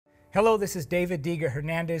Hello, this is Diga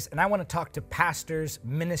Hernandez, and I want to talk to pastors,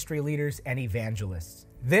 ministry leaders, and evangelists.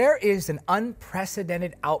 There is an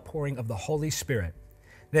unprecedented outpouring of the Holy Spirit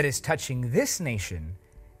that is touching this nation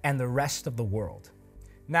and the rest of the world.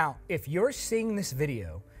 Now, if you're seeing this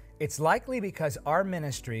video, it's likely because our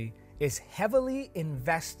ministry is heavily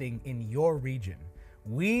investing in your region.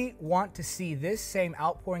 We want to see this same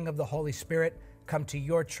outpouring of the Holy Spirit come to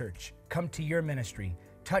your church, come to your ministry,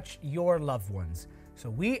 touch your loved ones. So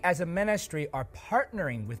we as a ministry are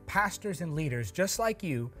partnering with pastors and leaders just like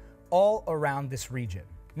you all around this region.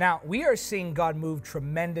 Now, we are seeing God move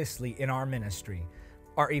tremendously in our ministry.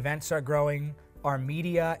 Our events are growing, our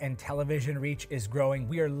media and television reach is growing.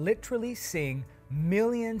 We are literally seeing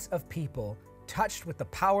millions of people touched with the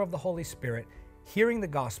power of the Holy Spirit, hearing the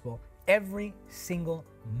gospel every single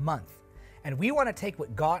month. And we want to take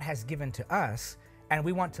what God has given to us and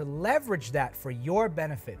we want to leverage that for your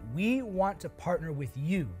benefit. We want to partner with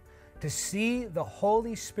you to see the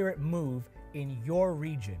Holy Spirit move in your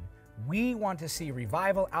region. We want to see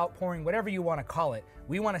revival, outpouring, whatever you want to call it.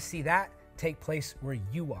 We want to see that take place where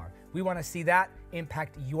you are. We want to see that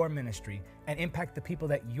impact your ministry and impact the people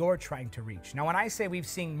that you're trying to reach. Now, when I say we've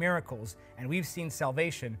seen miracles and we've seen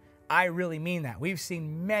salvation, I really mean that. We've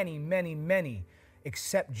seen many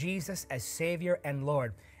accept Jesus as Savior and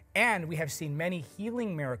Lord. And we have seen many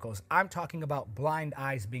healing miracles. I'm talking about blind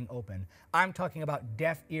eyes being opened. I'm talking about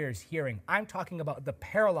deaf ears hearing. I'm talking about the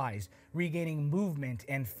paralyzed regaining movement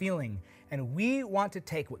and feeling. And we want to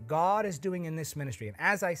take what God is doing in this ministry. And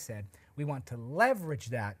as I said, we want to leverage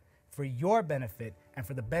that for your benefit and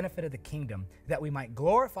for the benefit of the kingdom, that we might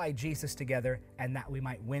glorify Jesus together and that we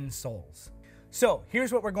might win souls. So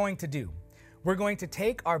here's what we're going to do. We're going to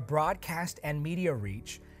take our broadcast and media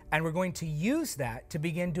reach, and we're going to use that to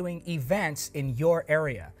begin doing events in your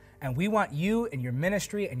area. And we want you and your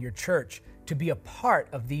ministry and your church to be a part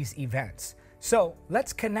of these events. So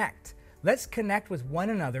let's connect. Let's connect with one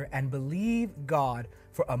another and believe God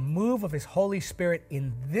for a move of His Holy Spirit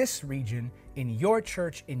in this region, in your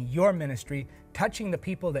church, in your ministry, touching the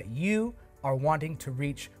people that you are wanting to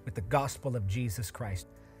reach with the gospel of Jesus Christ.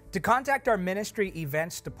 To contact our ministry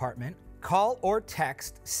events department, call or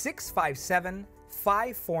text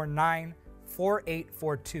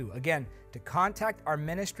 657-549-4842. Again, to contact our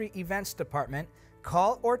ministry events department,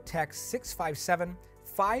 call or text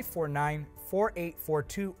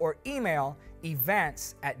 657-549-4842 or email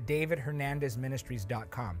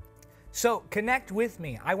events@davidhernandezministries.com. So connect with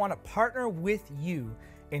me. I want to partner with you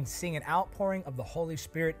in seeing an outpouring of the Holy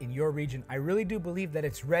Spirit in your region. I really do believe that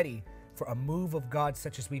it's ready for a move of God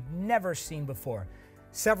such as we've never seen before.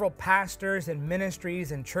 Several pastors and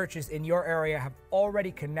ministries and churches in your area have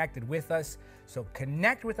already connected with us. So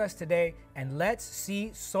connect with us today and let's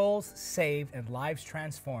see souls saved and lives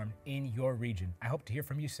transformed in your region. I hope to hear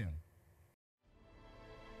from you soon.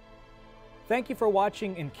 Thank you for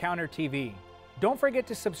watching Encounter TV. Don't forget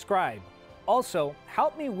to subscribe. Also,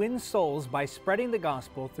 help me win souls by spreading the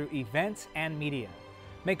gospel through events and media.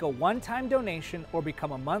 Make a one-time donation or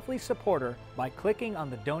become a monthly supporter by clicking on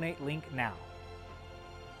the donate link now.